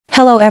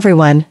Hello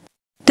everyone.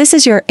 This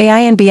is your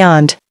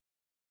AI&Beyond.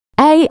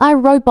 AI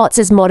robots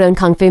as modern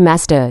Kungfu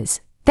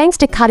masters. Thanks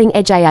to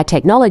cutting-edge AI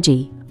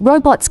technology,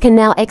 robots can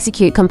now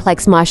execute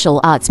complex martial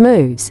arts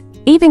moves,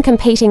 even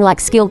competing like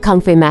skilled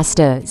Kungfu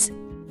masters.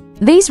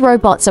 These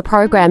robots are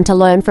programmed to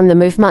learn from the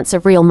movements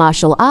of real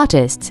martial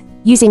artists,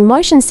 using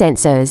motion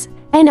sensors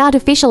and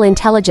artificial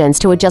intelligence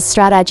to adjust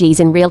strategies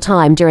in real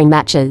time during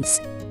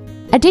matches.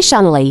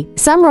 Additionally,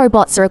 some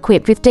robots are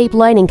equipped with deep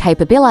learning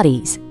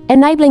capabilities,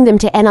 enabling them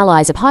to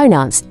analyze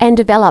opponents and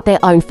develop their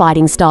own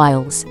fighting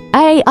styles.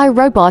 AI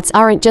robots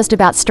aren't just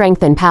about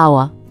strength and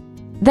power.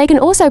 They can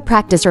also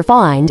practice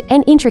refined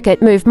and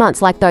intricate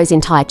movements like those in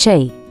Tai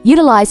Chi.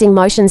 Utilizing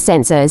motion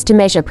sensors to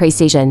measure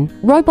precision,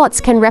 robots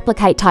can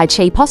replicate Tai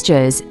Chi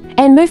postures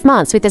and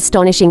movements with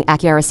astonishing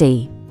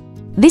accuracy.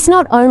 This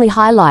not only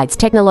highlights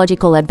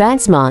technological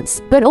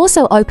advancements, but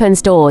also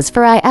opens doors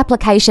for AI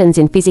applications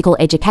in physical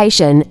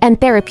education and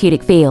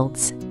therapeutic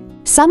fields.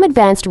 Some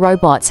advanced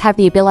robots have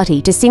the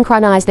ability to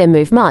synchronize their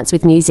movements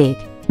with music,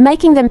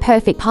 making them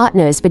perfect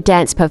partners for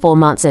dance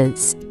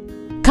performances.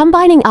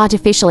 Combining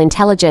artificial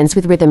intelligence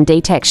with rhythm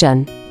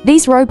detection,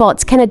 these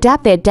robots can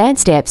adapt their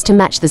dance steps to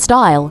match the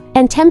style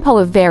and tempo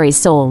of various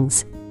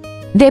songs.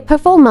 Their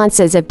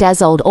performances have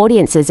dazzled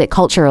audiences at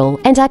cultural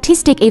and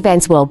artistic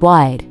events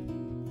worldwide.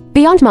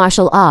 Beyond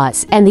martial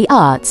arts and the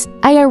arts,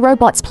 AI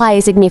robots play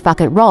a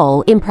significant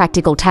role in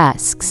practical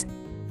tasks.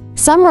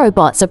 Some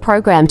robots are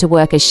programmed to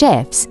work as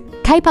chefs,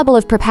 capable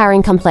of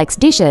preparing complex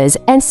dishes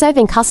and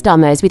serving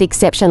customers with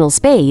exceptional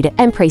speed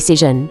and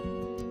precision.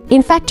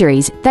 In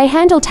factories, they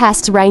handle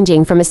tasks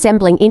ranging from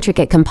assembling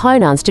intricate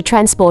components to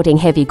transporting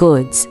heavy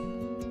goods.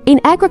 In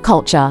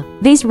agriculture,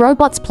 these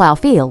robots plow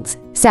fields,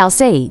 sow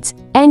seeds,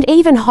 and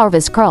even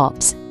harvest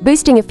crops,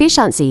 boosting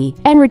efficiency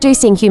and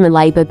reducing human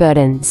labor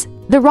burdens.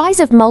 The rise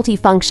of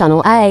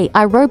multifunctional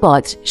AI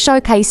robots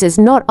showcases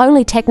not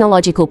only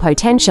technological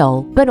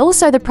potential, but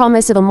also the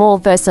promise of a more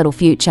versatile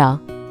future.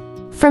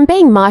 From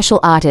being martial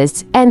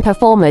artists and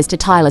performers to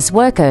tireless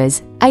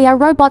workers, AI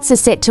robots are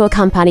set to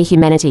accompany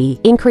humanity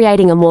in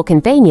creating a more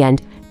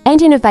convenient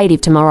and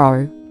innovative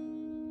tomorrow.